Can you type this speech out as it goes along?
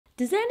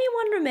Does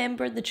anyone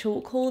remember the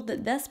chokehold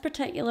that this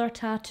particular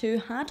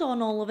tattoo had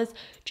on all of us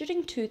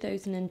during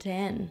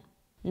 2010?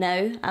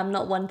 Now, I'm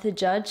not one to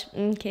judge,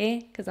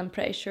 okay, because I'm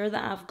pretty sure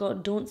that I've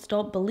got Don't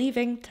Stop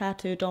Believing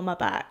tattooed on my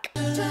back.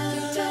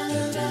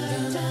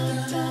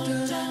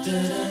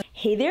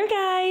 Hey there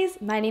guys,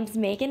 my name's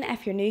Megan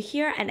if you're new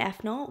here, and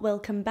if not,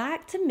 welcome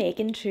back to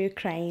Megan True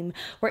Crime,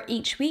 where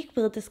each week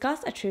we'll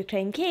discuss a true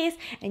crime case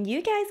and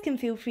you guys can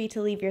feel free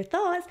to leave your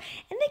thoughts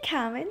in the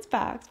comments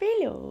box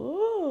below.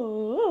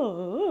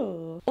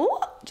 Oh,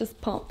 just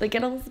pop the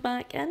giggles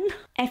back in.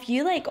 If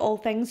you like all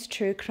things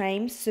true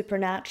crime,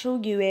 supernatural,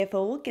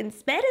 UFO,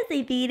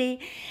 conspiracy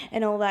theory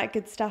and all that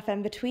good stuff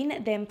in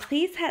between, then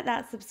please hit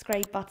that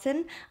subscribe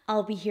button.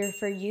 I'll be here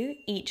for you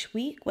each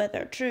week with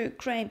our true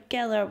crime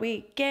killer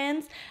weekend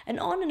and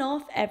on and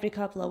off every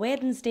couple of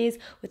Wednesdays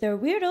with our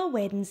Weirdo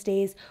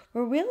Wednesdays,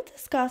 where we'll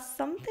discuss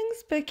something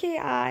spooky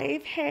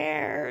I've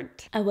heard.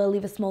 I will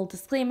leave a small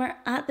disclaimer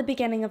at the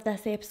beginning of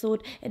this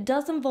episode. It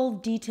does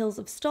involve details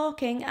of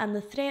stalking and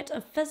the threat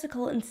of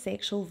physical and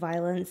sexual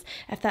violence.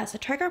 If that's a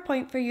trigger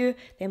point for you,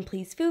 then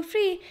please feel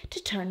free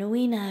to turn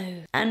away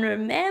now. And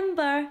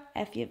remember,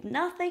 if you've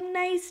nothing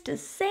nice to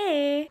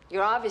say,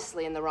 you're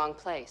obviously in the wrong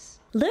place.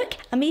 Look,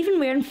 I'm even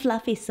wearing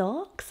fluffy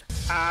socks.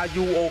 Are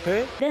you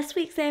okay? This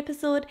week's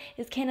episode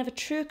is kind of a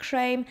true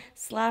crime /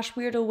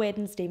 Weirdo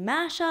Wednesday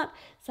mashup,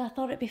 so I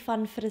thought it'd be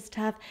fun for us to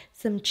have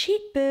some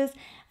cheap booze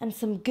and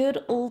some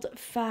good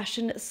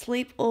old-fashioned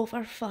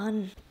sleepover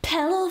fun.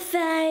 Pillow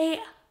fight!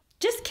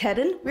 Just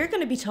kidding, we're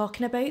going to be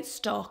talking about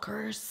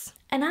stalkers.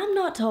 And I'm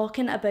not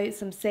talking about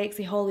some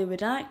sexy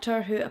Hollywood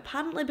actor who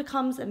apparently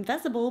becomes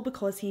invisible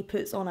because he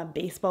puts on a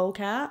baseball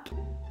cap.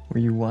 Were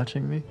you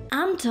watching me?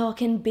 I'm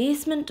talking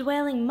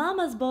basement-dwelling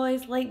mama's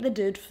boys like the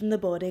dude from The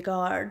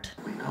Bodyguard.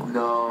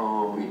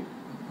 No.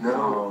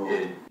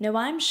 Now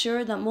I'm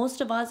sure that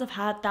most of us have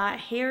had that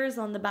hairs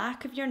on the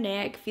back of your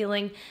neck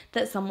feeling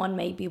that someone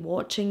might be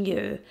watching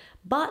you.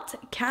 But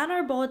can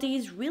our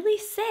bodies really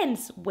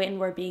sense when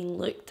we're being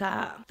looked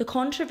at? The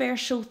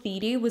controversial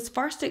theory was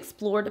first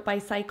explored by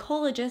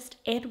psychologist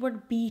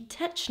Edward B.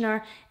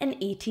 Titchener in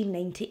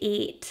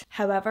 1898.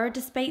 However,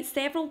 despite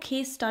several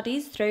case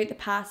studies throughout the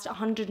past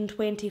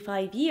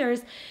 125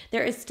 years,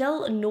 there is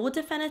still no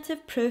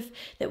definitive proof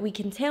that we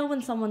can tell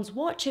when someone's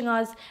watching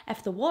us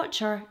if the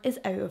watcher is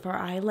out of our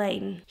eye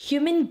line.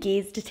 Human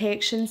gaze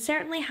detection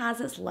certainly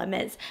has its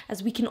limits,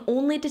 as we can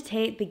only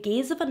detect the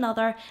gaze of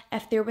another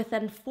if they're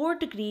within 4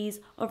 degrees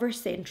of our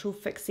central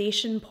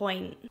fixation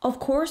point. Of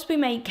course, we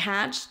might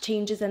catch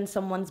changes in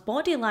someone's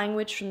body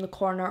language from the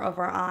corner of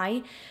our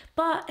eye,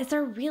 but is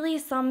there really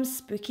some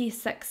spooky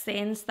sixth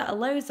sense that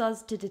allows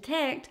us to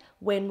detect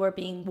when we're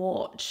being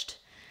watched?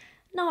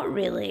 Not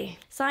really.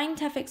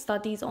 Scientific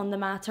studies on the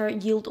matter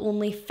yield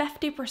only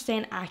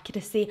 50%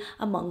 accuracy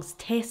amongst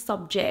test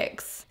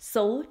subjects.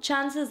 So,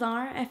 chances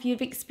are, if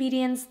you've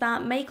experienced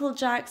that Michael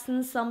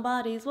Jackson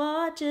 "somebody's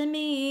watching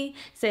me"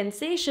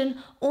 sensation,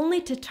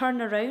 only to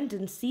turn around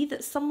and see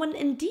that someone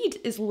indeed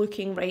is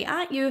looking right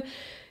at you,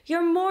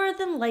 you're more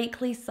than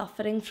likely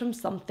suffering from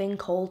something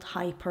called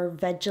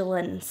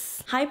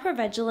hypervigilance.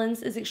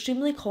 Hypervigilance is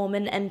extremely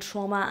common in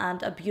trauma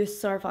and abuse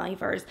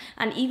survivors,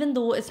 and even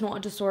though it's not a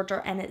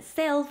disorder in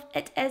itself,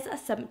 it is a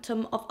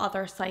symptom of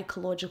other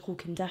psychological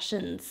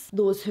conditions.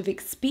 Those who've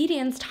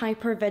experienced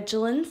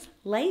hypervigilance,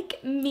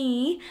 like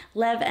me,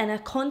 live in a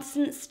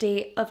constant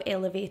state of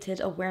elevated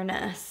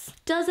awareness.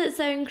 Does it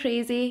sound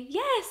crazy?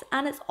 Yes,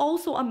 and it's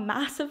also a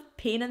massive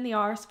pain in the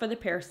arse for the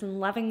person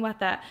living with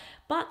it,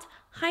 but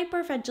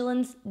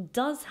hypervigilance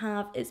does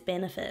have its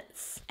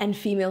benefits. In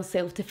female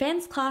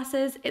self-defense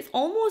classes, it's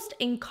almost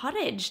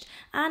encouraged,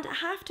 and I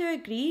have to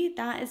agree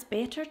that it's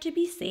better to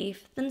be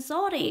safe than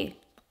sorry.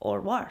 Or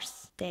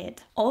worse,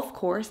 dead. Of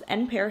course,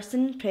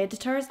 in-person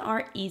predators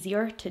are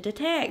easier to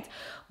detect,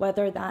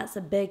 whether that's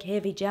a big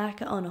heavy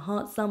jacket on a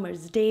hot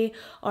summer's day,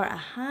 or a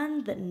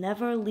hand that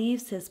never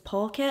leaves his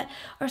pocket,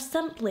 or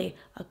simply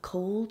a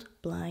cold,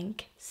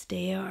 blank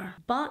stare.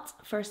 But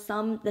for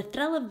some, the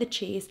thrill of the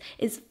chase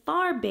is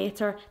far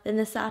better than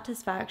the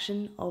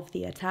satisfaction of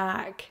the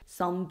attack.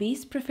 Some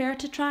beasts prefer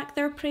to track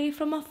their prey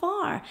from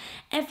afar,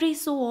 every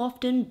so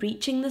often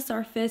breaching the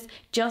surface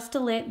just to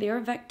let their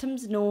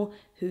victims know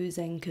who's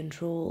in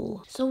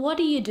control. So what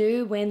do you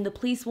do when the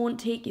police won't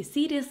take you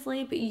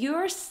seriously, but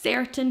you're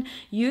certain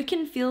you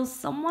can feel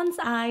someone's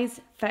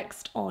eyes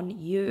fixed on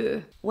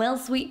you? Well,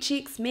 sweet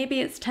cheeks, maybe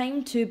it's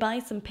time to buy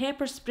some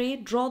pepper spray,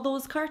 draw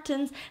those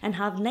curtains, and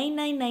have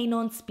 999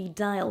 on speed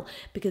dial,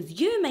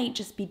 because you might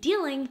just be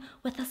dealing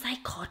with a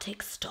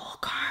psychotic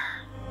stalker.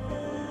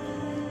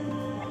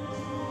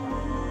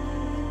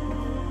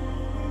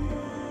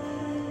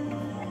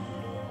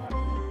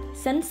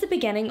 Since the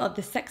beginning of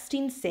the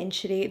 16th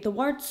century, the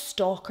word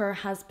stalker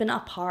has been a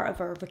part of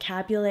our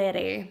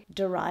vocabulary.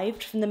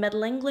 Derived from the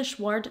Middle English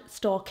word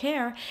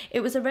stalker,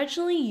 it was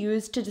originally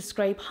used to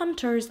describe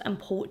hunters and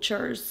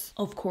poachers.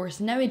 Of course,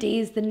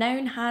 nowadays the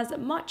noun has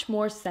much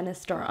more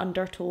sinister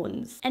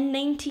undertones. In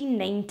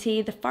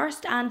 1990, the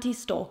first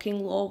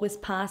anti-stalking law was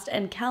passed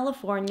in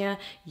California,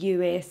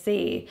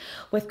 USA,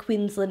 with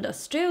Queensland,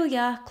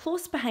 Australia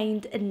close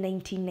behind in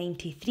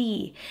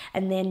 1993,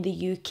 and then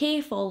the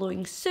UK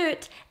following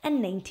suit in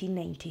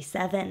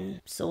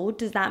 1997. So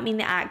does that mean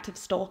the act of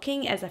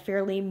stalking is a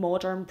fairly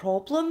modern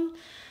problem?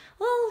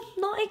 Well,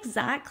 not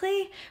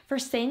exactly. For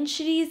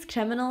centuries,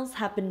 criminals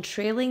have been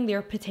trailing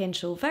their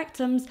potential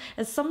victims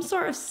as some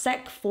sort of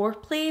sick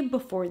foreplay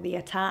before the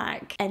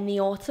attack. In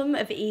the autumn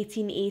of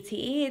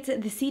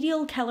 1888, the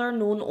serial killer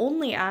known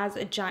only as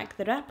Jack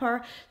the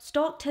Ripper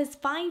stalked his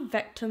 5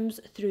 victims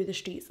through the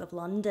streets of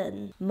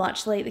London.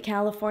 Much like the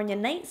California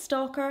Night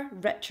Stalker,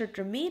 Richard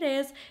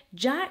Ramirez,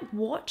 Jack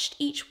watched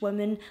each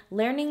woman,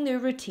 learning their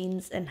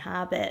routines and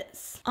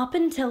habits. Up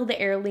until the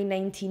early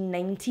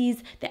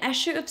 1990s, the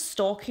issue of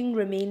stalking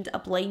remained a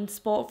blind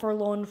spot for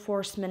law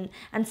enforcement,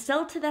 and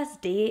still to this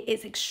day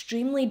it's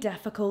extremely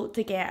difficult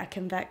to get a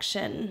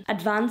conviction.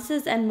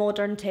 Advances in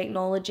modern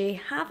technology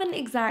haven't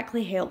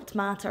exactly helped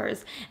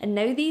matters, and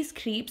now these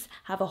creeps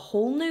have a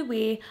whole new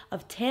way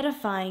of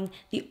terrifying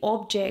the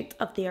object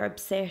of their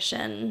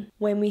obsession.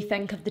 When we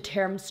think of the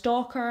term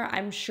stalker,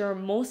 I'm sure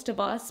most of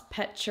us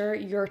picture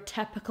your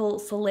typical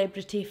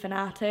celebrity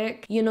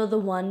fanatic. You know the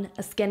one,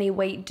 a skinny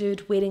white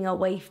dude wearing a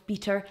wife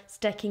beater,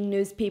 sticking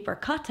newspaper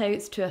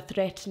cutouts to a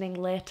threatening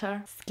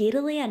letter.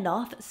 Scarily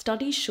enough,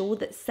 studies show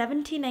that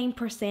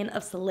 79%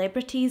 of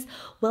celebrities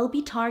will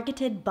be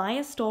targeted by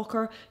a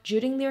stalker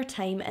during their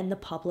time in the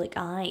public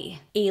eye.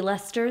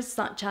 A-listers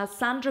such as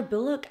Sandra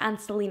Bullock and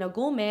Selena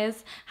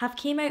Gomez have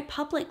came out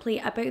publicly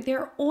about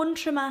their own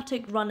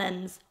traumatic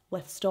run-ins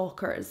with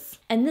stalkers.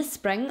 In the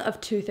spring of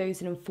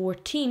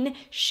 2014,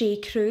 Shea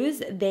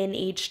Cruz, then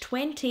aged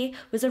 20,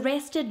 was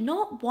arrested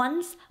not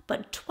once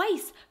but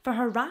twice for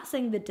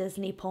harassing the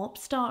Disney pop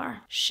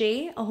star.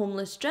 Shea, a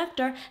homeless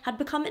drifter, had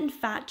become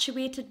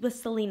infatuated with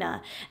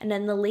Selena, and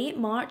in the late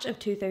March of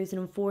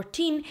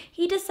 2014,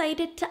 he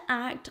decided to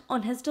act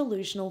on his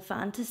delusional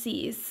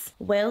fantasies.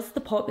 Whilst the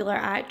popular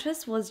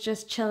actress was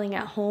just chilling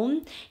at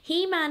home,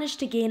 he managed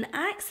to gain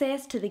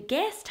access to the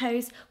guest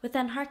house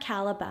within her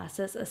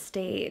Calabasas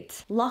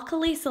estate.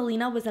 Luckily,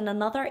 Selena was in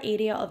another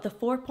area of the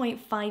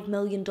 $4.5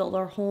 million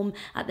home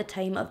at the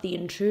time of the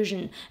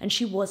intrusion, and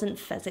she wasn't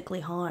physically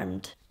harmed.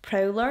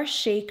 Prowler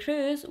Shea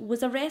Cruz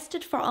was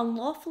arrested for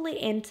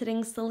unlawfully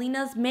entering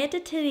Selena's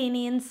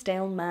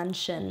Mediterranean-style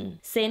mansion.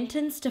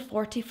 Sentenced to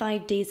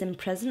 45 days in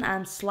prison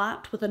and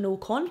slapped with a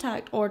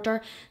no-contact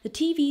order, the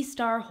TV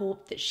star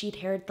hoped that she'd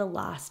heard the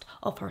last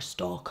of her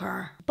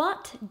stalker.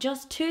 But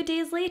just 2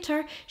 days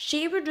later,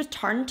 Shea would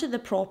return to the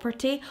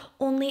property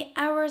only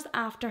hours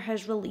after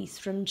his release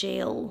from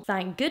jail.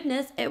 Thank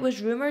goodness it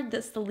was rumoured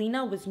that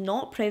Selena was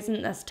not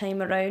present this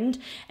time around,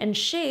 and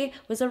Shea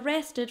was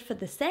arrested for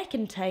the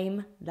second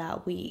time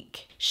that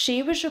week.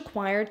 Shea was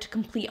required to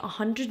complete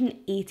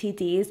 180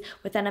 days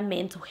within a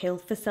mental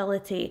health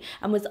facility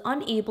and was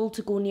unable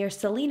to go near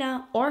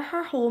Selena or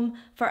her home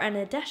for an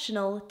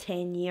additional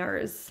 10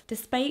 years.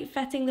 Despite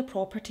fitting the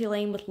property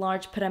line with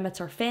large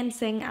perimeter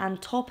fencing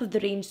and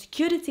top-of-the-range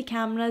security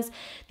cameras,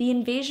 the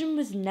invasion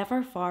was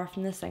never far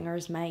from the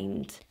singer's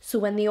mind.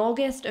 So in the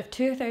August of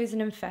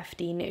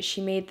 2015, she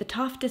made the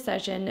tough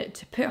decision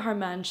to put her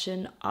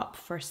mansion up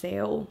for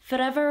sale.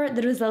 Forever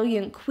the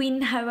resilient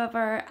queen,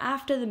 however,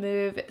 after the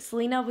move,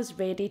 Selena was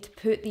ready to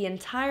put the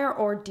entire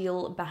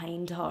ordeal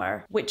behind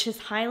her, which is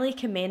highly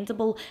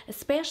commendable,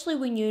 especially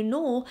when you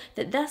know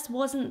that this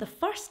wasn't the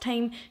first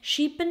time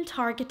she'd been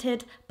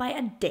targeted by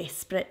a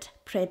desperate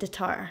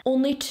predator.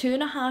 Only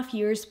 2.5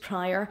 years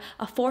prior,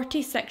 a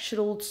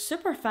 46-year-old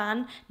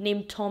superfan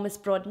named Thomas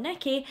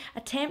Brodnicki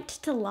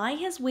attempted to lie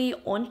his way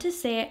onto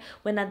set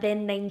when a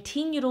then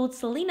 19-year-old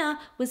Selena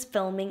was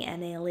filming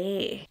in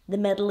LA. The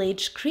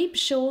middle-aged creep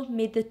show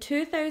made the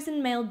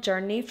 2,000-mile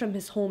journey from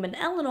his home in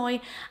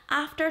Illinois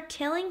after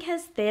telling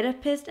his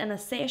therapist in a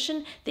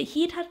session that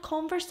he'd had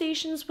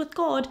conversations with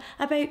God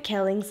about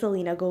killing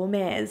Selena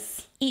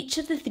Gomez. Each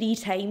of the 3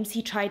 times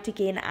he tried to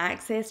gain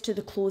access to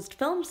the closed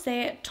film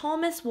set,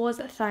 Thomas was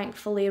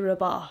thankfully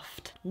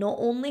rebuffed. Not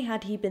only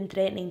had he been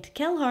threatening to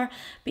kill her,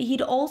 but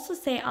he'd also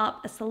set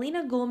up a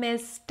Selena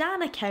Gomez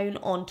stan account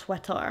on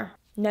Twitter.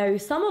 Now,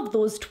 some of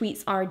those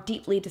tweets are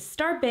deeply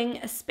disturbing,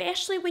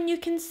 especially when you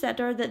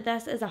consider that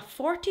this is a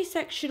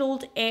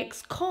 46-year-old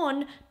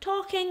ex-con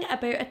talking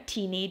about a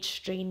teenage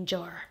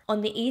stranger.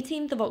 On the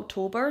 18th of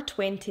October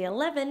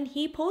 2011,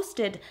 he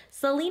posted,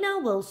 "Selena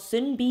will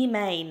soon be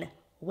mine.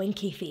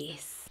 Winky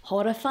face."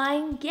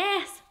 Horrifying?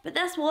 Yes, But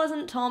this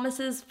wasn't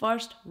Thomas's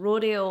first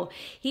rodeo.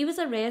 He was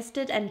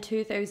arrested in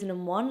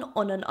 2001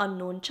 on an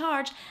unknown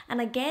charge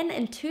and again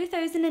in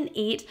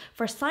 2008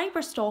 for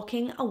cyber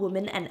stalking a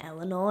woman in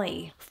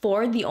Illinois.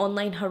 For the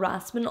online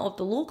harassment of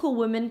the local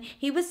woman,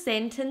 he was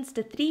sentenced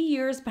to 3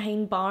 years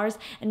behind bars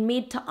and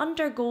made to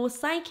undergo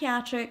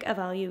psychiatric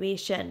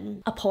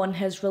evaluation. Upon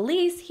his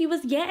release, he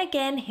was yet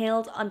again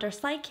held under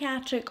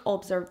psychiatric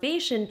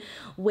observation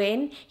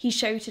when he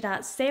shouted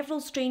at several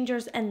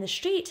strangers in the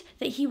street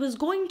that he was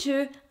going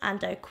to,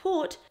 and I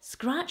quote,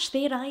 scratch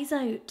their eyes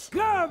out.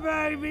 Good,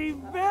 baby,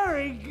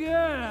 very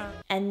good.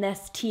 In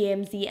this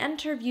TMZ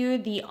interview,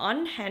 the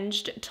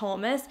unhinged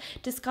Thomas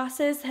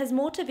discusses his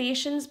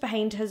motivations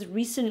behind his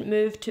recent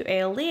move to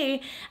LA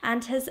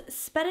and his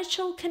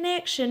spiritual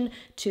connection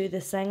to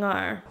the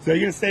singer. So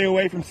you're gonna stay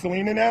away from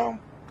Selena now?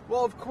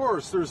 Well, of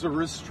course, there's a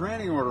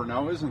restraining order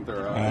now, isn't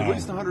there? At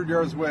least 100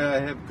 yards away, I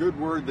have good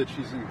word that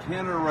she's in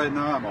Canada right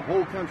now. I'm a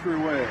whole country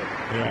away.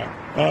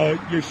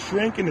 Yeah. Your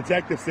shrink and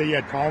detective say you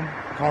had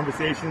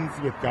conversations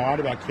with God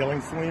about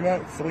killing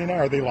Selena. Selena,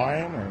 are they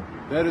lying? Or?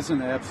 That is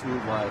an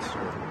absolute lie,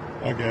 sir.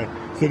 Okay.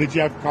 So did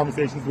you have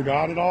conversations with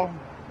God at all?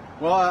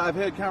 Well, I've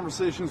had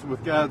conversations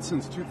with God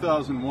since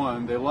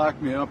 2001. They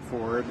locked me up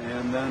for it,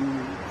 and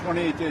then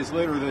 28 days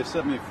later, they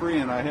set me free,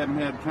 and I haven't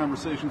had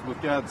conversations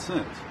with God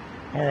since.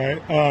 All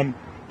right.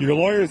 Your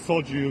lawyers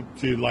told you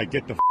to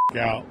get the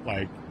out,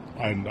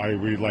 and I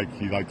read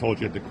he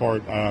told you at the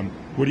court.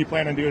 What do you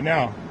plan on doing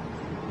now?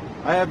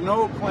 I have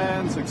no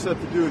plans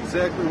except to do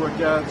exactly what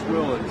God's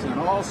will is, and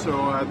also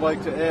I'd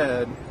like to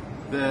add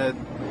that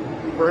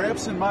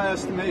perhaps in my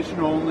estimation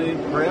only,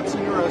 perhaps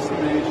in your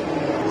estimation,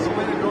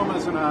 Selena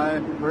Gomez and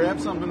I,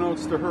 perhaps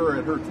unbeknownst to her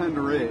at her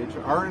tender age,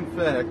 are in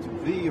fact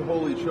the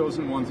holy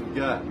chosen ones of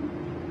God.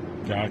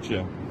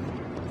 Gotcha.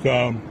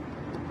 So,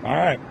 all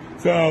right.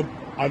 So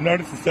I've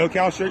noticed the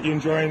SoCal shirt.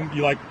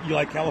 You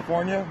like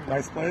California?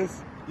 Nice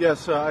place.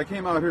 Yes, I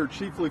came out here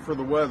chiefly for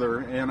the weather,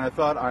 and I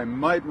thought I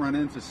might run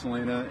into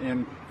Selena,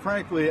 and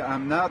frankly,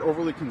 I'm not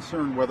overly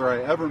concerned whether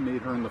I ever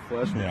meet her in the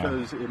flesh,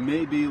 because it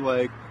may be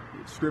like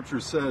Scripture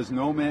says,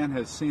 no man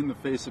has seen the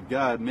face of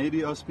God.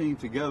 Maybe us being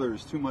together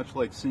is too much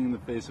like seeing the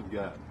face of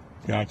God.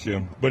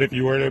 Gotcha. But if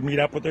you were to meet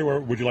up with her, where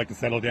would you like to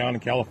settle down, in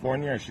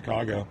California or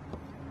Chicago?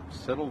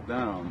 Settle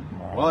down?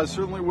 Well, I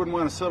certainly wouldn't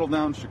want to settle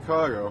down in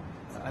Chicago.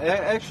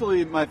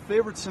 Actually, my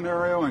favorite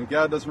scenario, and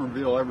God doesn't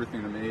reveal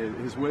everything to me,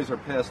 his ways are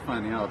past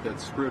finding out,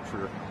 that's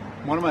Scripture.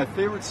 One of my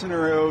favorite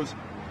scenarios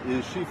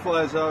is she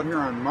flies out here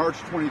on March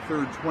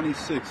 23rd,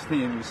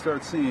 2016, we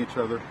start seeing each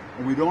other,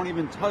 and we don't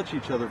even touch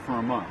each other for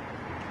a month.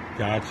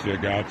 Gotcha.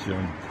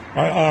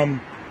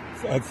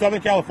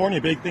 Southern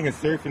California, big thing is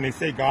surfing. They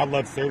say God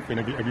loves surfing.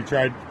 Have you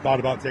thought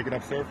about taking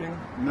up surfing?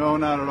 No,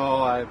 not at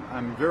all.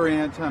 I'm very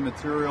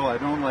anti-material. I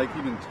don't like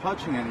even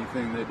touching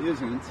anything that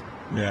isn't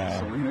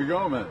Selena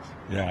Gomez.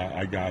 Yeah,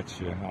 I got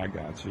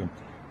you.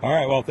 All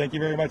right, well, thank you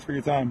very much for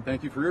your time.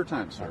 Thank you for your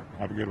time, sir.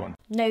 Have a good one.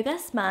 Now,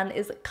 this man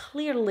is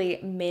clearly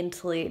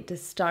mentally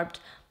disturbed,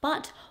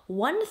 but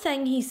one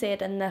thing he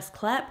said in this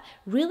clip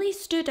really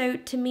stood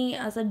out to me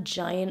as a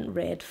giant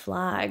red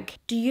flag.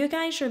 Do you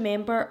guys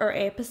remember our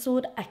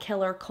episode A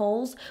Killer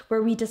Calls,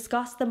 where we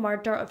discussed the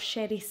murder of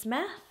Sherry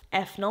Smith?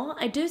 If not,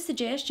 I do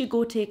suggest you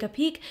go take a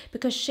peek,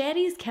 because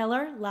Sherry's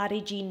killer,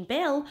 Larry Jean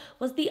Bell,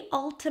 was the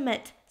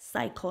ultimate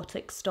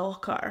psychotic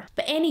stalker.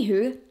 But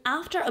anywho,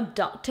 after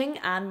abducting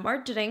and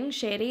murdering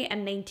Sherry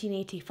in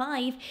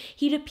 1985,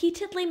 he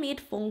repeatedly made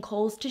phone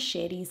calls to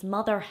Sherry's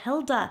mother,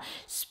 Hilda,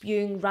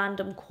 spewing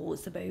random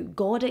quotes about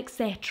God,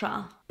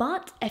 etc.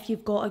 But if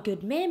you've got a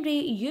good memory,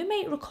 you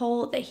might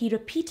recall that he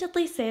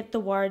repeatedly said the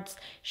words,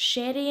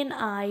 "Sherry and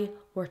I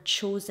were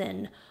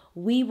chosen.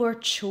 We were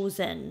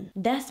chosen."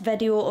 This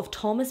video of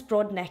Thomas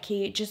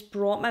Brodnicki just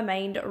brought my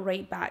mind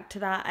right back to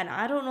that, and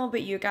I don't know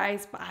about you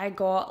guys, but I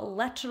got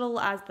literal,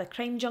 as the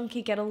crime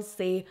junkie girls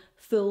say,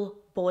 full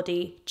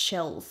body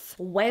chills.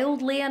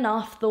 Wildly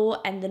enough though,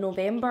 in the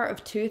November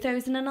of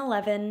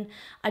 2011,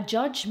 a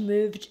judge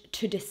moved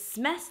to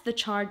dismiss the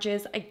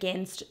charges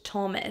against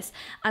Thomas,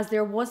 as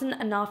there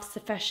wasn't enough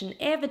sufficient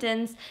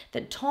evidence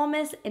that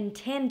Thomas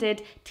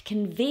intended to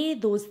convey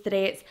those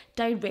threats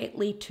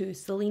directly to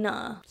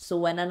Selena.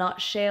 So in a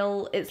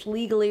nutshell, it's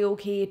legally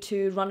okay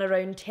to run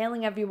around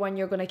telling everyone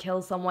you're going to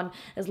kill someone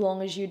as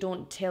long as you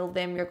don't tell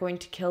them you're going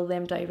to kill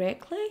them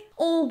directly.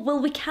 Oh, well,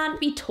 we can't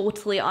be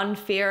totally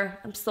unfair.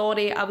 I'm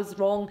sorry, I was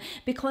wrong,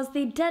 because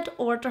they did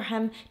order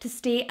him to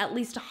stay at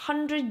least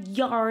 100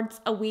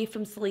 yards away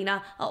from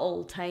Selena at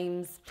all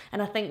times.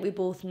 And I think we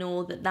both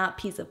know that that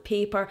piece of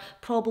paper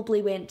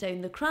probably went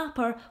down the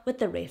crapper with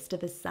the rest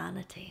of his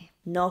sanity.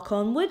 Knock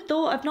on wood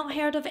though, I've not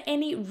heard of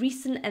any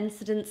recent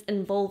incidents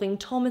involving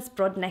Thomas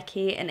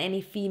Brodnicki and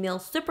any female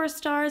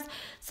superstars,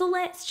 so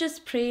let's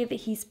just pray that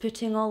he's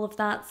putting all of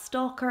that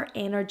stalker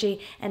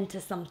energy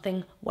into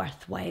something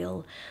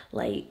worthwhile,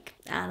 like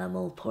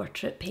animal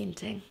portrait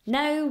painting.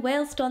 Now,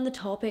 whilst on the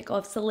topic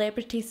of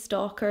celebrity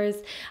stalkers,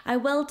 I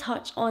will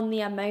touch on the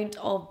amount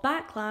of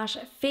backlash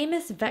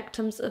famous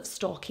victims of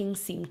stalking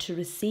seem to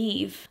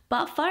receive.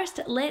 But first,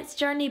 let's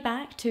journey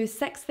back to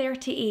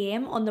 6:30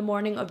 AM on the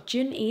morning of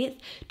June 8th,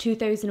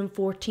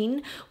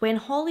 2014, when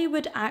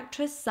Hollywood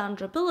actress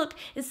Sandra Bullock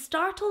is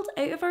startled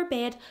out of her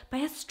bed by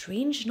a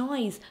strange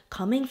noise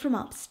coming from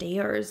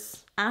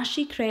upstairs. As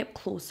she crept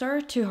closer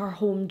to her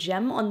home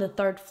gym on the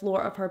 3rd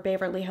floor of her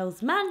Beverly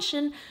Hills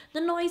mansion, the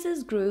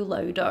noises grew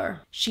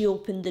louder. She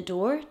opened the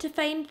door to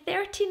find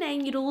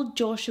 39-year-old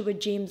Joshua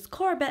James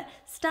Corbett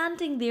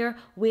standing there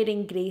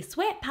wearing grey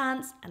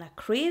sweatpants and a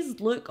crazed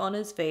look on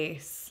his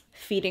face.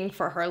 Fearing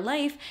for her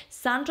life,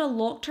 Sandra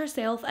locked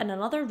herself in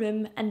another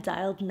room and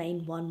dialed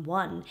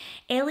 911.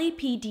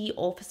 LAPD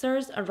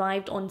officers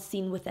arrived on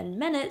scene within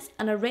minutes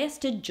and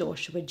arrested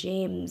Joshua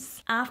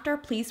James. After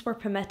police were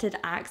permitted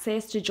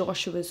access to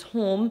Joshua's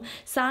home,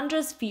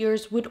 Sandra's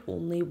fears would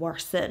only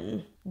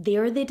worsen.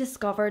 There they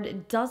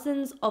discovered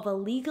dozens of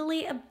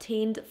illegally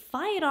obtained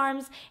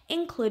firearms,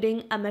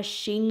 including a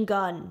machine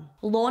gun.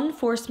 Law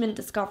enforcement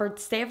discovered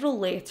several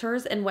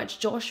letters in which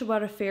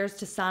Joshua refers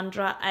to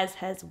Sandra as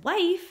his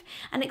wife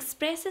and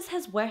expresses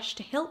his wish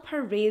to help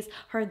her raise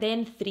her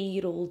then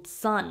 3-year-old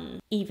son.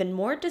 Even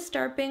more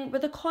disturbing were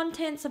the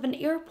contents of an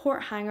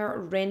airport hangar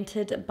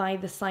rented by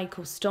the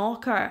Psycho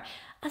Stalker.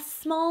 A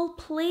small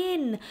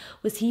plane.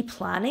 Was he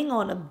planning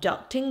on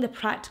abducting the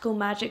practical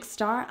magic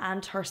star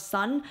and her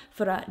son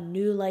for a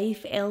new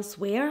life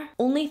elsewhere?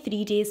 Only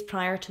 3 days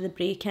prior to the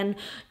break-in,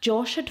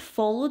 Josh had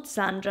followed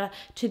Sandra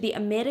to the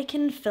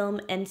American Film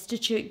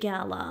Institute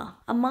Gala.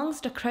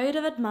 Amongst a crowd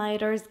of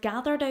admirers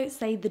gathered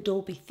outside the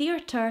Dolby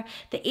Theatre,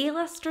 the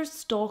A-lister's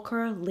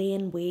stalker lay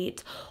in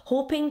wait,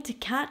 hoping to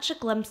catch a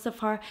glimpse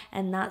of her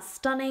in that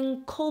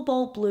stunning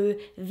cobalt blue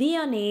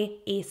V&A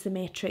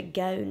asymmetric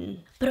gown.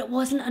 But it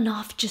wasn't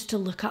enough just to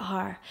look at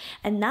her,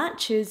 and that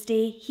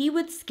Tuesday he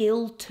would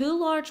scale 2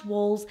 large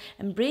walls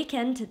and break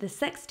into the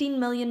 $16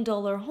 million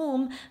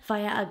home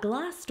via a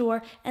glass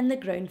door in the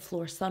ground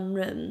floor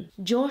sunroom.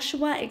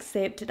 Joshua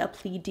accepted a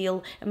plea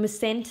deal and was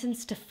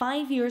sentenced to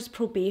 5 years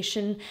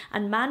probation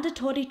and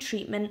mandatory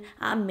treatment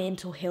at a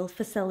mental health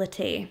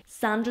facility.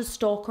 Sandra's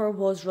stalker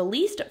was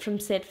released from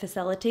said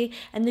facility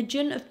in the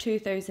June of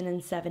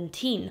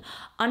 2017.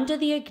 Under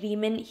the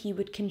agreement, he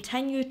would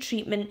continue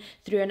treatment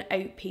through an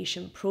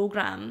outpatient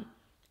program.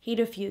 He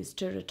refused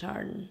to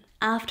return.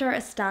 After a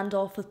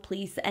standoff with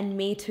police in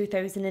May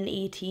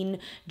 2018,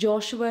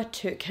 Joshua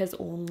took his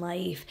own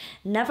life,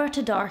 never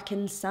to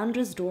darken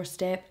Sandra's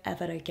doorstep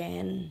ever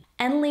again.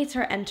 In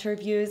later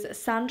interviews,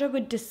 Sandra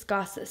would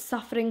discuss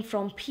suffering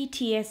from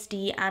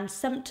PTSD and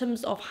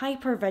symptoms of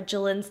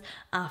hypervigilance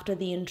after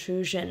the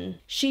intrusion.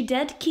 She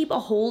did keep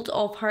a hold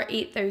of her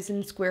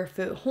 8,000 square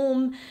foot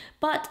home,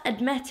 but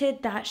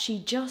admitted that she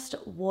just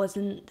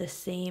wasn't the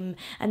same,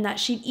 and that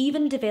she'd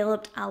even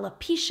developed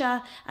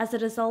alopecia as a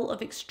result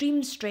of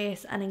extreme stress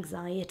and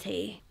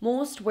anxiety.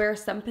 Most were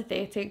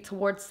sympathetic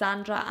towards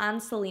Sandra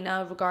and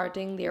Selena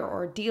regarding their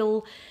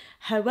ordeal.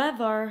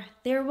 However,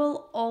 there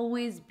will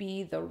always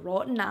be the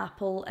rotten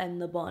apple in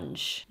the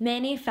bunch.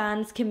 Many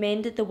fans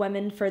commended the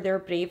women for their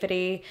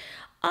bravery.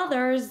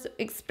 Others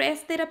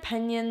expressed their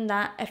opinion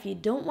that if you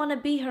don't want to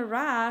be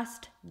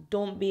harassed,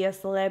 don't be a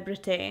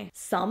celebrity.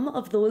 Some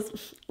of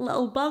those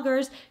little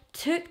buggers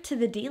took to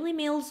the Daily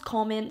Mail's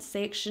comments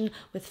section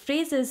with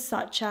phrases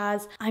such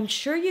as, "I'm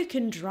sure you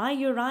can dry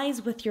your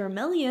eyes with your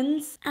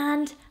millions,"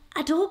 and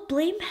 "I don't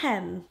blame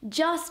him."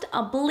 Just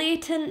a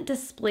blatant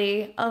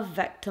display of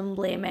victim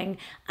blaming,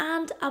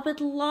 and I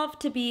would love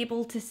to be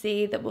able to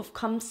say that we've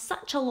come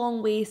such a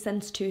long way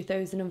since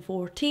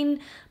 2014,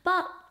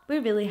 but we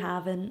really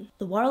haven't.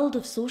 The world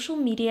of social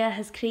media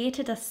has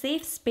created a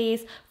safe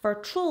space for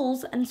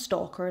trolls and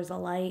stalkers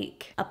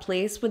alike. A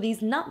place where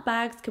these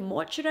nutbags can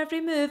watch your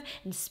every move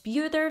and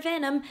spew their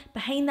venom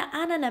behind the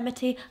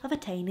anonymity of a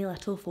tiny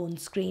little phone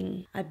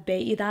screen. I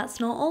bet you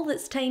that's not all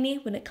that's tiny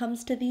when it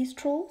comes to these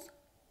trolls.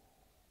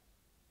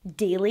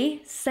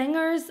 Daily,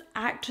 singers,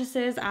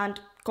 actresses and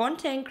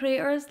content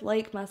creators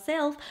like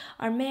myself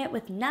are met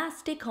with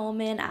nasty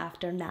comment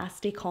after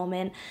nasty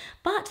comment,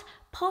 but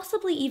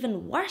possibly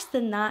even worse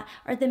than that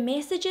are the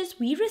messages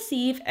we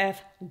receive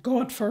if,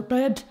 God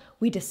forbid,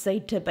 we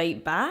decide to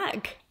bite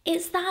back.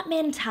 It's that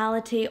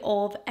mentality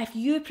of if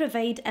you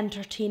provide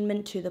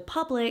entertainment to the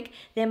public,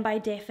 then by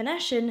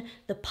definition,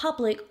 the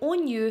public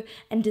own you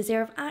and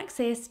deserve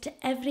access to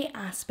every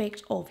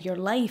aspect of your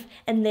life,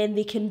 and then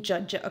they can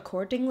judge it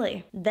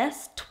accordingly.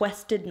 This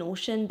twisted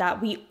notion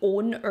that we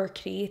own our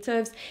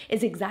creatives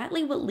is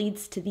exactly what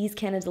leads to these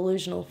kind of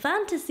delusional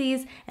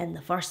fantasies in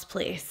the first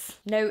place.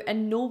 Now,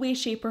 in no way,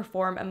 shape or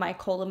form am I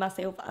calling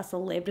myself a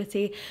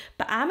celebrity,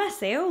 but I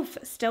myself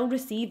still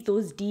receive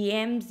those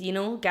DMs, you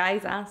know,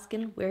 guys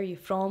asking, where are you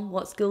from?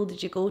 What school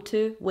did you go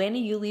to? When are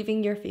you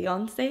leaving your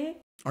fiance?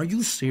 Are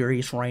you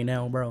serious right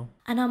now, bro?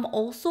 And I'm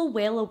also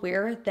well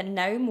aware that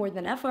now more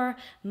than ever,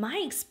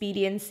 my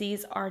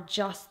experiences are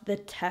just the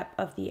tip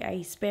of the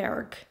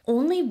iceberg.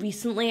 Only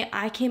recently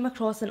I came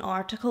across an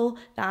article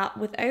that,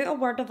 without a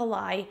word of a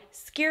lie,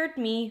 scared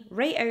me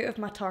right out of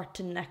my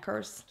tartan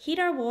knickers.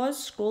 Here I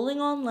was scrolling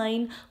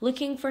online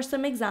looking for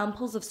some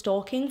examples of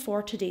stalking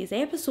for today's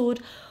episode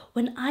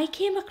when I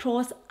came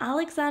across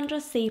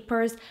Alexandra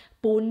Saper's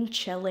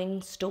bone-chilling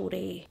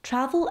story.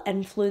 Travel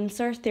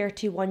influencer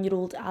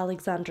 31-year-old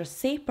Alexandra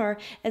Saper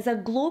is a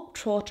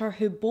globetrotter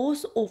who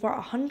boasts over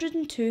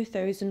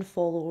 102,000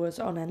 followers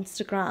on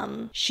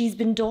Instagram. She's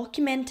been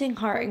documenting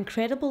her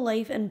incredible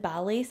life in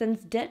Bali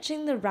since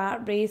ditching the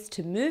rat race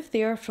to move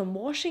there from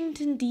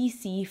Washington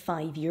DC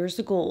 5 years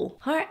ago.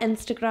 Her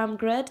Instagram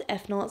grid,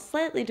 if not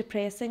slightly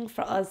depressing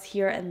for us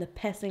here in the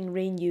pissing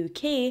rain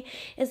UK,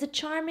 is a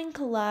charming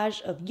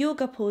collage of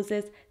yoga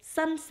poses,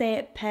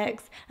 sunset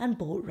pics and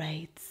boat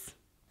rides.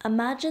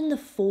 Imagine the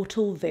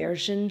photo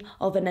version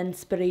of an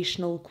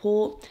inspirational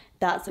quote.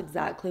 That's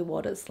exactly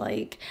what it's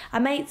like. I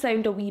might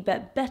sound a wee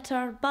bit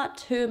bitter,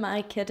 but who am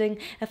I kidding?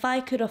 If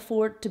I could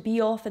afford to be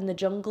off in the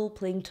jungle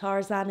playing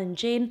Tarzan and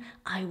Jane,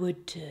 I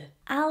would too.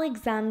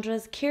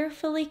 Alexandra's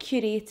carefully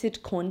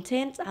curated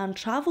content and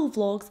travel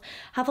vlogs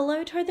have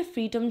allowed her the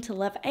freedom to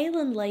live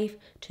island life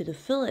to the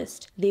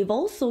fullest. They've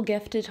also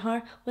gifted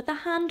her with a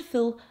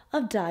handful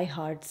of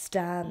die-hard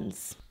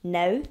stans.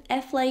 Now,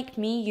 if like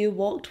me you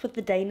walked with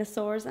the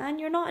dinosaurs and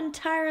you're not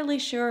entirely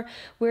sure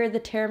where the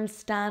term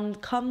stan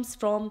comes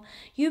from,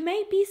 you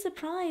might be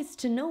surprised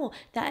to know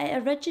that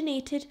it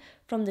originated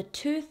from the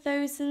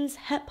 2000s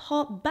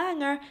hip-hop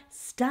banger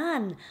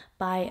Stan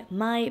by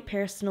my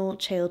personal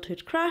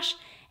childhood crush,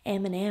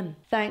 Eminem.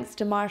 Thanks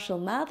to Marshall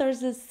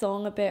Mathers'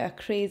 song about a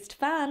crazed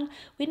fan,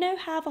 we now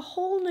have a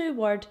whole new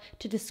word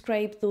to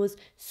describe those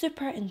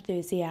super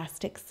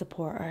enthusiastic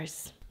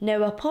supporters.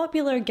 Now, a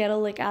popular girl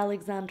like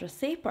Alexandra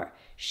Saper,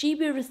 she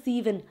be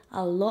receiving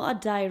a lot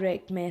of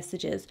direct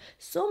messages,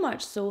 so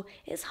much so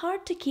it's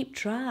hard to keep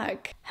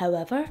track.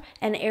 However,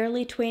 in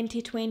early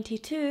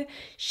 2022,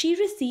 she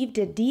received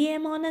a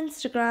DM on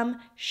Instagram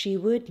she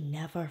would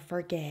never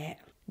forget.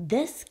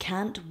 This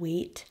can't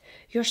wait.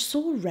 You're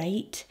so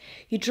right.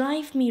 You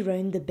drive me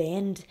round the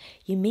bend.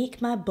 You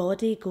make my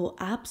body go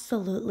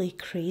absolutely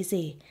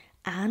crazy.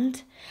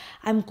 And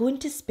I'm going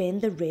to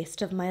spend the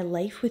rest of my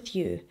life with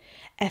you.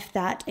 If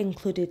that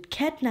included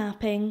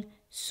kidnapping,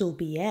 so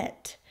be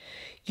it.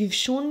 You've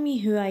shown me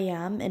who I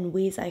am in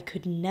ways I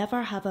could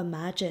never have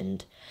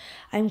imagined.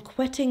 I'm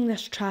quitting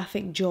this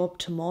traffic job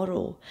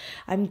tomorrow.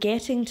 I'm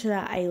getting to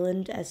that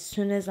island as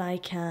soon as I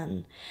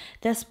can.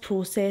 This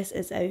process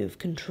is out of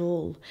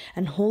control,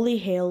 and holy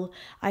hell,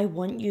 I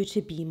want you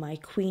to be my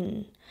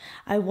queen.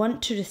 I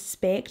want to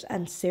respect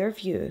and serve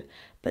you,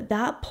 but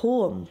that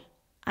poem,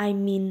 I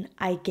mean,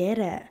 I get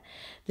it.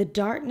 The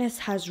darkness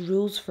has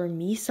rules for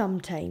me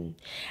sometime,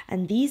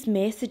 and these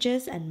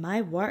messages and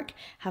my work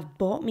have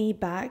brought me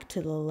back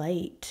to the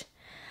light.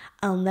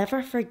 I'll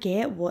never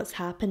forget what's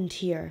happened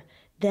here.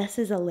 This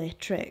is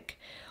electric.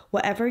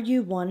 Whatever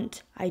you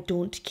want, I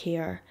don't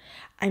care.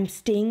 I'm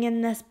staying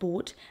in this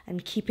boat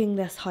and keeping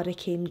this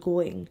hurricane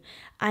going.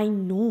 I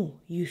know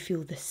you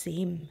feel the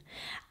same.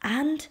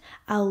 And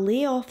I'll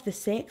lay off the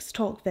sex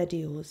talk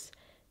videos.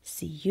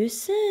 See you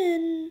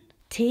soon.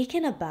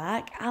 Taken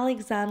aback,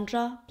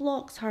 Alexandra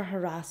blocks her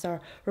harasser,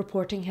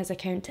 reporting his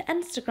account to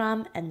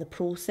Instagram in the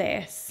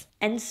process.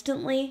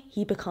 Instantly,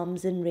 he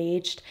becomes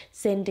enraged,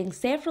 sending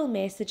several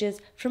messages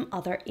from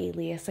other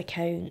alias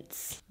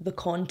accounts. The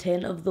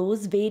content of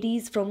those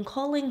varies from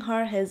calling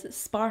her his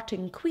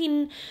Spartan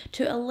queen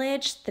to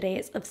alleged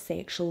threats of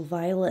sexual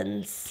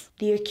violence.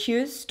 The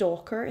accused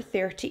stalker,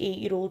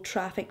 38-year-old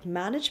traffic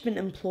management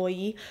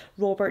employee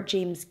Robert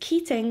James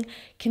Keating,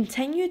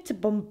 continued to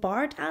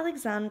bombard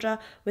Alexandra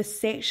with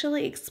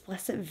sexually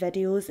explicit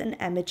videos and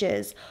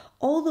images,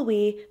 all the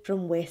way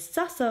from West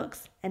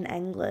Sussex in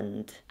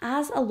England.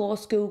 As a law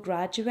school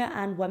graduate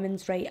and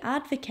women's rights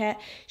advocate,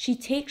 she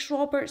takes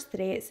Robert's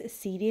threats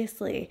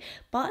seriously,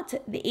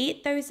 but the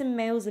 8,000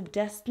 miles of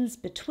distance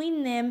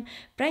between them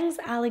brings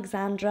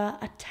Alexandra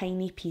a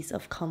tiny piece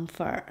of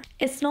comfort.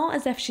 It's not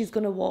as if she's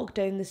going to walk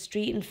down the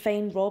street and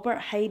find Robert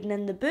hiding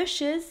in the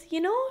bushes,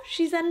 you know,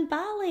 she's in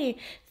Bali,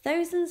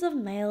 thousands of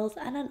miles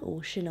and an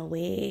ocean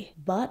away.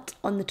 But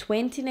on the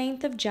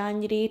 29th of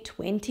January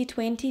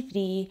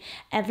 2023,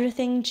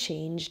 everything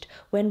changed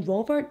when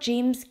Robert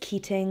James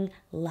Keating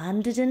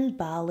landed in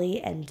Bali,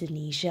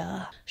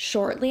 Indonesia.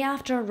 Shortly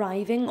after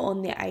arriving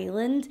on the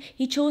island,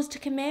 he chose to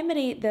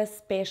commemorate this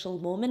special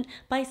moment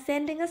by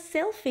sending a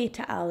selfie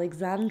to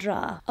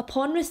Alexandra.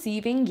 Upon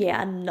receiving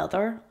yet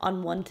another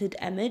unwanted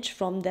image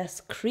from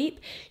this creep,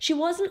 she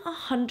wasn't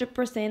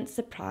 100%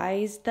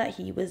 surprised that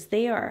he was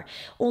there.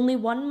 Only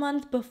 1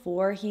 month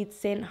before, he'd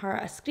sent her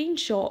a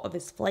screenshot of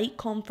his flight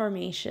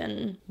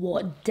confirmation.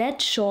 What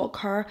did shock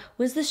her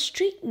was the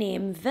street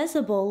name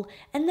visible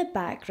in the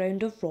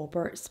background of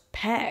Robert's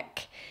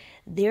pic.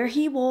 There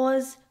he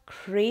was,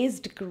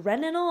 crazed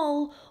grin and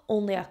all,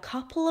 only a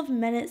couple of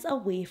minutes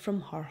away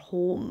from her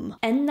home.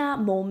 In that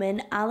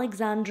moment,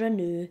 Alexandra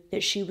knew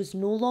that she was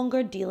no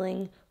longer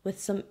dealing with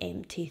some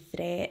empty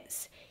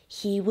threats.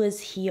 He was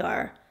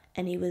here,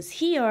 and he was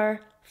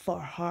here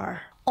for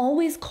her.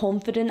 Always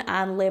confident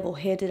and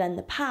level-headed in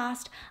the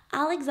past,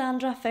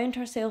 Alexandra found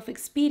herself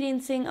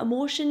experiencing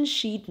emotions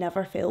she'd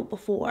never felt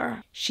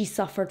before. She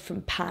suffered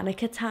from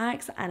panic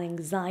attacks and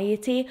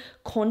anxiety,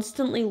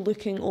 constantly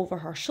looking over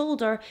her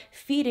shoulder,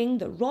 fearing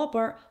that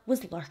Robert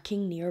was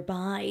lurking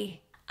nearby.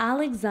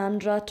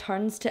 Alexandra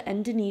turns to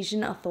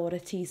Indonesian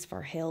authorities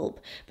for help,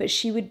 but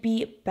she would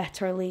be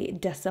bitterly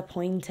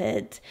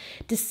disappointed.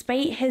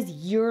 Despite his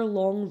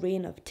year-long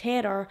reign of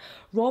terror,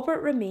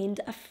 Robert remained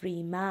a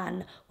free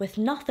man, with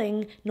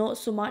nothing, not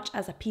so much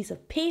as a piece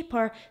of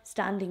paper,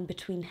 standing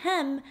between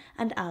him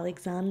and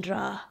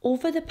Alexandra.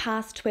 Over the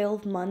past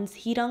 12 months,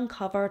 he'd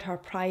uncovered her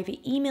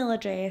private email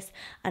address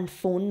and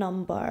phone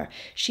number.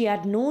 She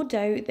had no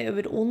doubt that it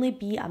would only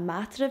be a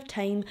matter of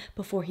time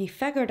before he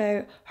figured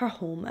out her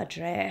home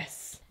address.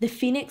 The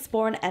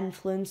Phoenix-born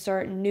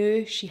influencer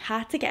knew she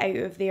had to get out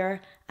of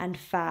there and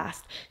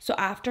fast, so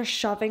after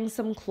shoving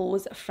some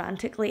clothes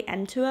frantically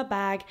into a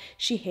bag,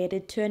 she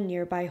headed to a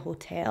nearby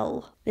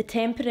hotel. The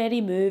temporary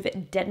move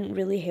didn't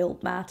really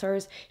help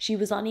matters. She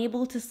was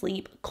unable to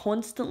sleep,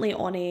 constantly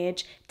on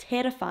edge,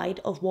 terrified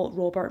of what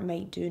Robert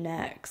might do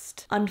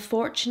next.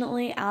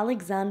 Unfortunately,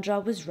 Alexandra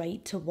was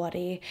right to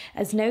worry,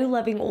 as now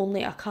living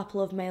only a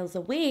couple of miles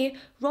away,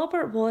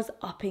 Robert was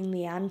upping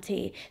the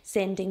ante,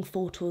 sending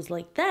photos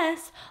like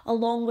this,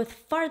 along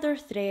with further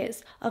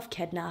threats of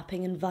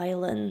kidnapping and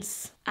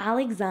violence.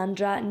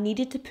 Alexandra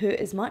needed to put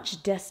as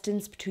much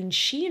distance between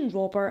she and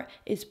Robert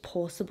as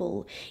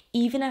possible,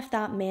 even if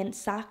that meant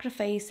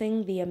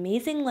sacrificing the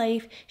amazing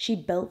life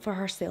she'd built for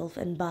herself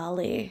in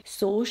Bali.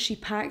 So she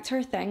packed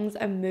her things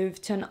and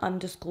moved to an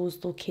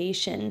undisclosed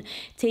location,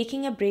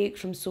 taking a break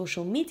from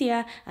social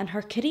media and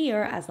her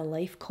career as a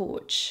life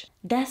coach.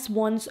 This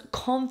once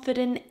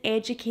confident,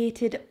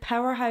 educated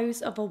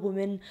powerhouse of a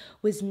woman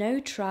was now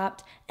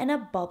trapped in a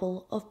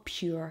bubble of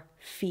pure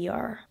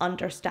fear.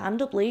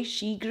 Understandably,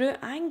 she grew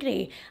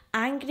angry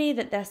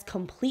that this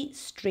complete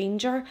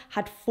stranger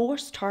had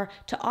forced her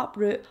to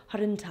uproot her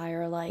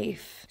entire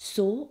life.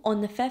 So,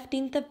 on the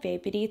 15th of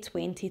February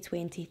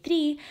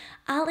 2023,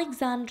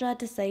 Alexandra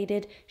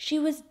decided she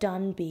was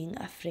done being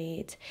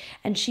afraid,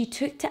 and she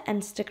took to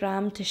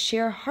Instagram to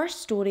share her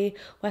story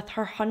with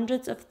her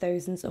hundreds of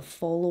thousands of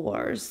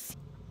followers.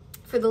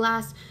 For the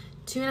last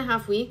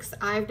 2.5 weeks,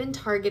 I've been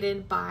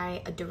targeted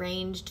by a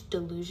deranged,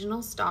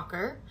 delusional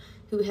stalker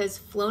who has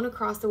flown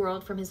across the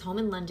world from his home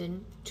in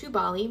London to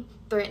Bali,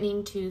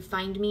 threatening to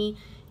find me,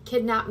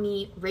 kidnap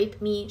me,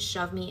 rape me,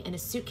 shove me in a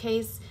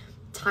suitcase,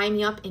 tie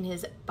me up in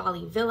his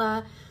Bali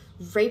villa,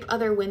 rape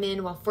other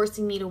women while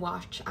forcing me to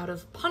watch out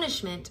of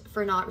punishment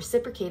for not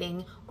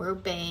reciprocating or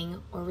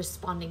obeying or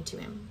responding to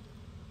him.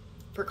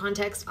 For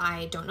context,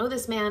 I don't know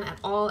this man at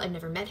all. I've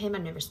never met him.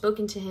 I've never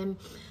spoken to him.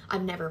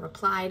 I've never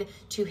replied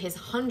to his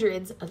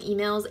hundreds of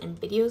emails and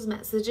videos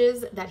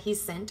messages that he's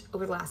sent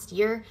over the last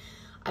year.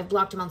 I've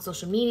blocked him on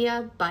social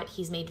media, but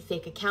he's made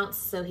fake accounts,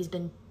 so he's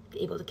been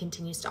able to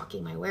continue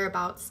stalking my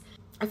whereabouts.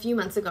 A few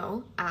months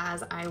ago,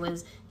 as I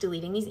was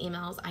deleting these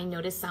emails, I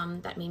noticed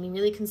some that made me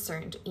really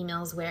concerned.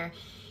 Emails where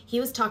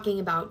he was talking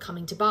about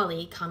coming to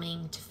Bali,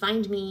 coming to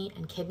find me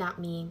and kidnap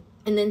me.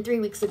 And then 3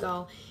 weeks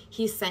ago,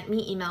 he sent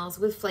me emails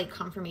with flight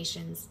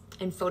confirmations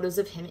and photos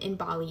of him in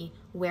Bali,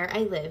 where I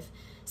live,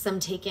 some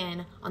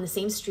taken on the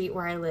same street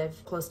where I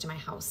live, close to my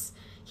house.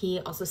 He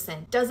also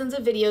sent dozens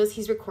of videos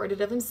he's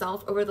recorded of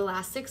himself over the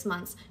last 6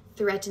 months,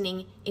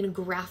 threatening in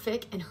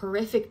graphic and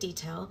horrific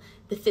detail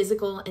the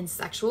physical and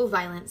sexual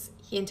violence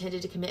he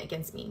intended to commit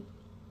against me.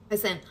 I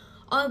sent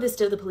all of this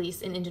to the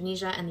police in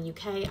Indonesia and the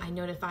UK. I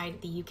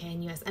notified the UK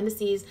and US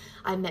embassies.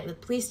 I met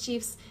with police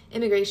chiefs,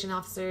 immigration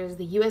officers,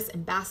 the US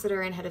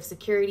ambassador and head of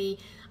security.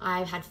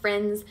 I've had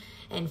friends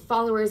and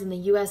followers in the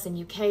US and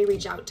UK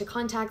reach out to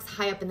contacts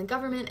high up in the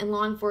government and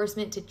law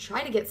enforcement to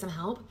try to get some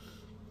help.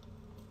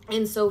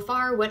 And so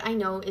far, what I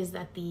know is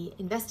that the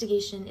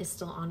investigation is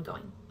still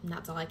ongoing, and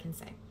that's all I can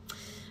say.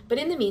 But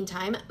in the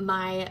meantime,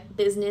 my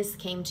business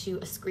came to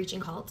a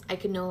screeching halt. I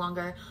could no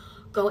longer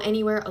go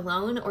anywhere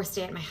alone or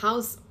stay at my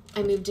house.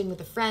 I moved in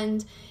with a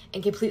friend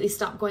and completely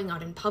stopped going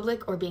out in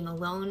public or being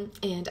alone,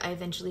 and I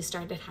eventually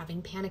started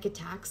having panic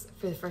attacks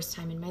for the first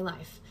time in my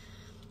life.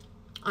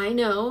 I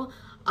know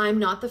I'm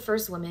not the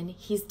first woman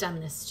he's done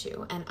this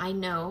to, and I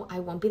know I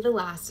won't be the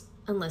last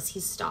unless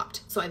he's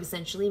stopped. So I've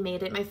essentially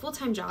made it my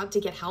full-time job to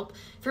get help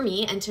for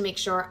me and to make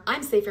sure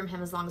I'm safe from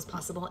him as long as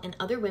possible and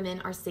other women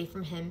are safe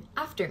from him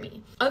after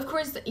me. Of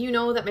course, you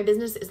know that my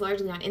business is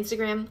largely on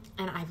Instagram,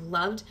 and I've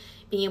loved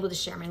being able to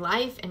share my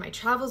life and my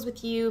travels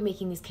with you,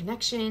 making these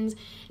connections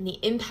and the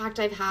impact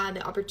I've had,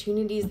 the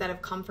opportunities that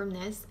have come from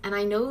this. And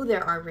I know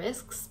there are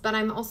risks, but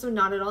I'm also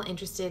not at all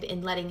interested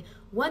in letting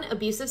one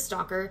abusive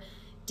stalker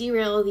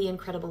derail the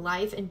incredible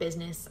life and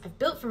business I've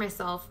built for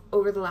myself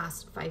over the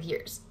last 5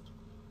 years.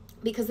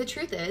 Because the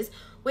truth is,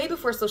 way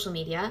before social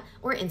media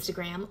or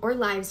Instagram or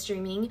live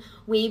streaming,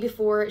 way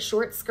before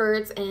short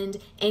skirts and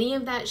any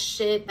of that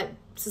shit that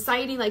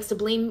society likes to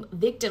blame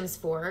victims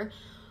for,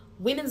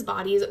 women's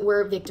bodies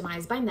were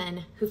victimized by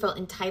men who felt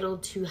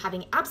entitled to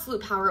having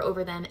absolute power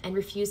over them and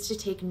refused to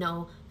take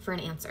no for an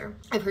answer.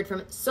 I've heard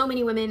from so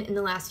many women in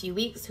the last few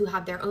weeks who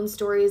have their own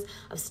stories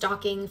of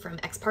stalking from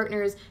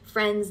ex-partners,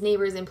 friends,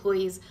 neighbors,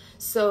 employees.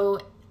 So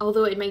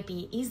although it might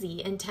be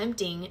easy and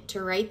tempting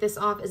to write this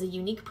off as a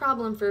unique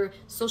problem for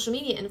social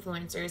media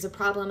influencers, a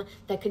problem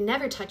that could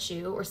never touch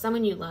you or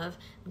someone you love,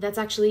 that's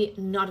actually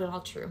not at all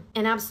true.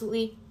 And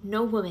absolutely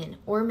no woman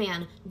or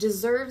man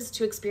deserves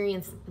to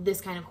experience this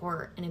kind of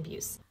horror and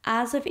abuse.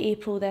 As of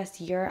April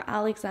this year,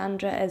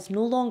 Alexandra is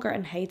no longer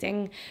in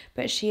hiding,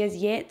 but she is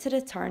yet to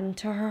return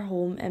to her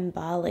home in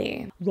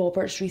Bali.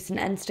 Robert's recent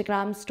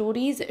Instagram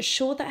stories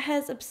show that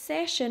his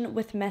obsession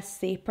with Miss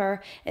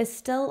Saper is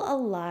still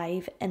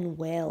alive and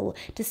well,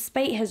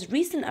 despite his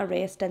recent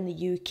arrest in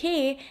the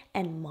UK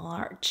in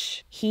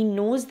March. He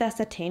knows this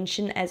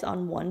attention is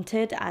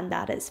unwanted and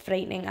that it's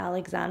frightening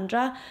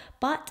Alexandra,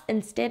 but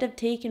instead of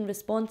taking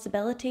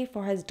responsibility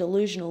for his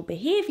delusional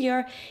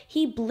behaviour,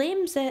 he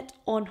blames it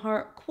on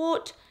her,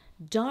 quote,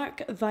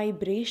 dark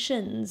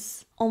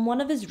vibrations. On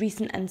one of his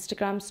recent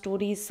Instagram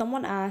stories,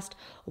 someone asked,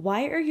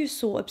 "Why are you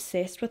so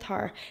obsessed with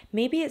her?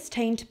 Maybe it's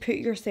time to put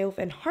yourself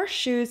in her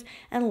shoes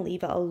and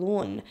leave it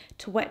alone."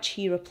 To which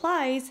he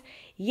replies,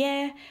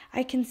 "Yeah,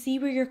 I can see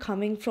where you're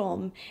coming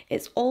from.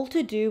 It's all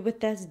to do with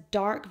this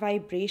dark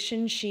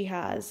vibration she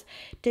has.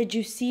 Did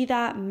you see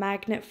that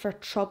magnet for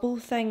trouble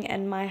thing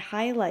in my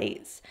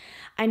highlights?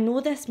 I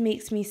know this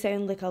makes me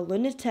sound like a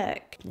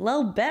lunatic."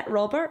 Little bit,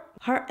 Robert.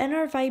 Her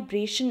inner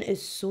vibration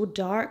is so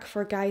dark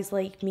for guys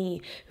like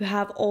me who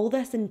have all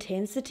this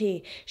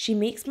intensity. She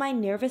makes my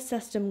nervous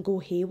system go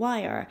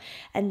haywire.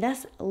 And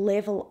this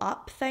level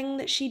up thing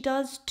that she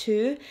does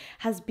too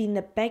has been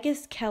the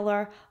biggest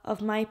killer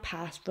of my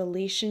past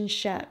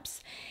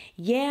relationships.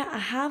 Yeah, I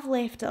have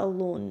left it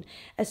alone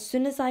as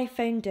soon as I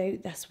found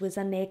out this was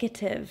a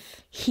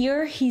negative.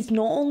 Here, he's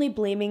not only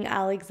blaming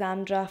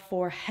Alexandra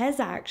for his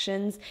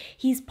actions,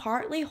 he's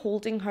partly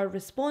holding her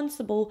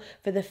responsible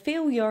for the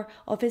failure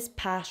of his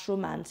past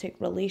romantic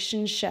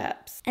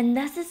relationships. And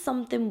this is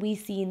something we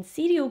see in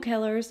serial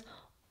killers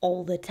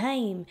all the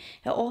time.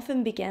 It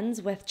often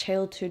begins with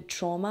childhood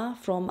trauma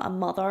from a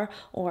mother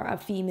or a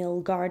female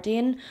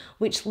guardian,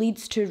 which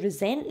leads to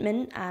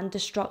resentment and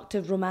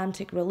destructive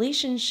romantic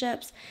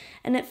relationships,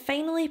 and it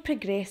finally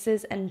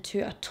progresses into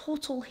a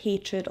total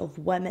hatred of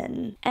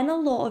women. In a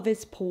lot of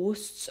his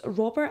posts,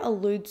 Robert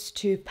alludes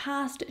to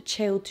past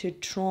childhood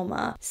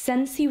trauma.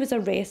 Since he was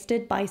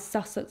arrested by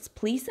Sussex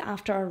police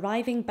after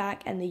arriving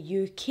back in the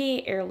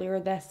UK earlier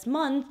this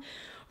month,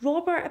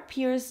 Robert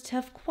appears to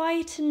have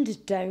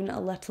quietened down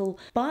a little,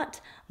 but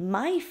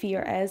my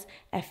fear is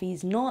if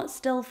he's not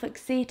still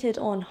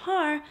fixated on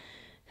her,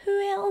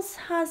 who else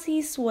has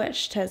he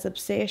switched his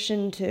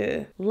obsession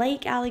to?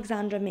 Like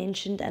Alexandra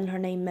mentioned in her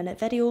 9-minute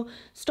video,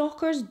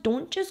 stalkers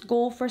don't just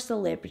go for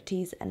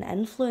celebrities and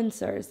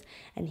influencers,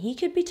 and he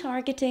could be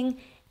targeting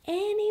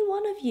any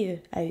one of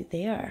you out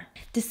there.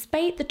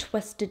 Despite the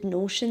twisted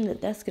notion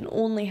that this can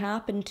only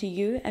happen to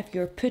you if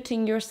you're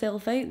putting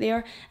yourself out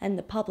there in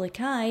the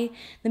public eye,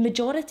 the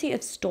majority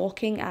of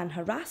stalking and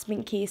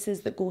harassment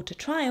cases that go to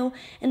trial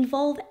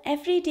involve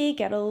everyday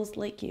girls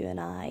like you and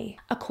I.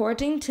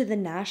 According to the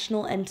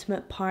National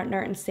Intimate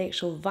Partner and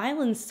Sexual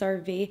Violence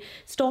Survey,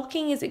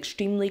 stalking is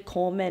extremely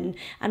common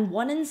and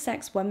 1 in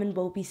 6 women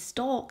will be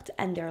stalked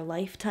in their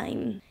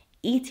lifetime.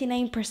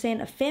 89%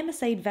 of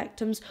femicide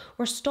victims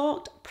were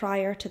stalked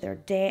prior to their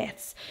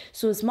deaths.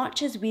 So as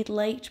much as we'd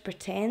like to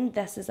pretend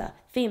this is a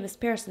famous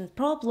person's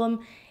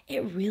problem,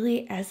 it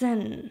really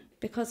isn't.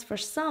 Because for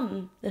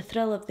some, the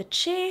thrill of the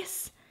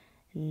chase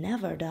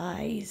never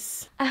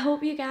dies. I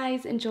hope you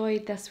guys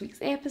enjoyed this week's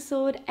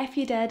episode. If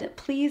you did,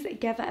 please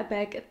give it a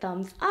big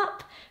thumbs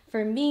up.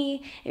 For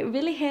me, it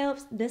really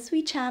helps this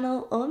wee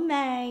channel on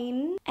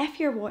mine. If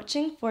you're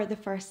watching for the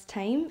first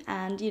time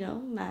and, you know,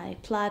 my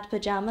plaid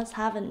pajamas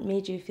haven't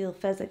made you feel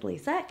physically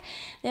sick,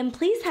 then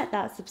please hit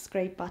that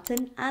subscribe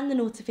button and the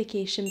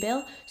notification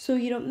bell so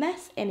you don't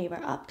miss any of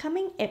our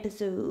upcoming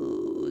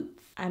episodes.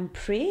 I'm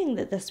praying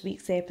that this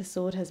week's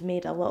episode has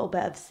made a little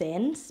bit of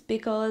sense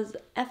because,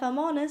 if I'm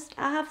honest,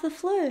 I have the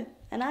flu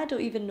and I don't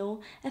even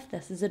know if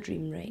this is a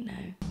dream right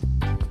now.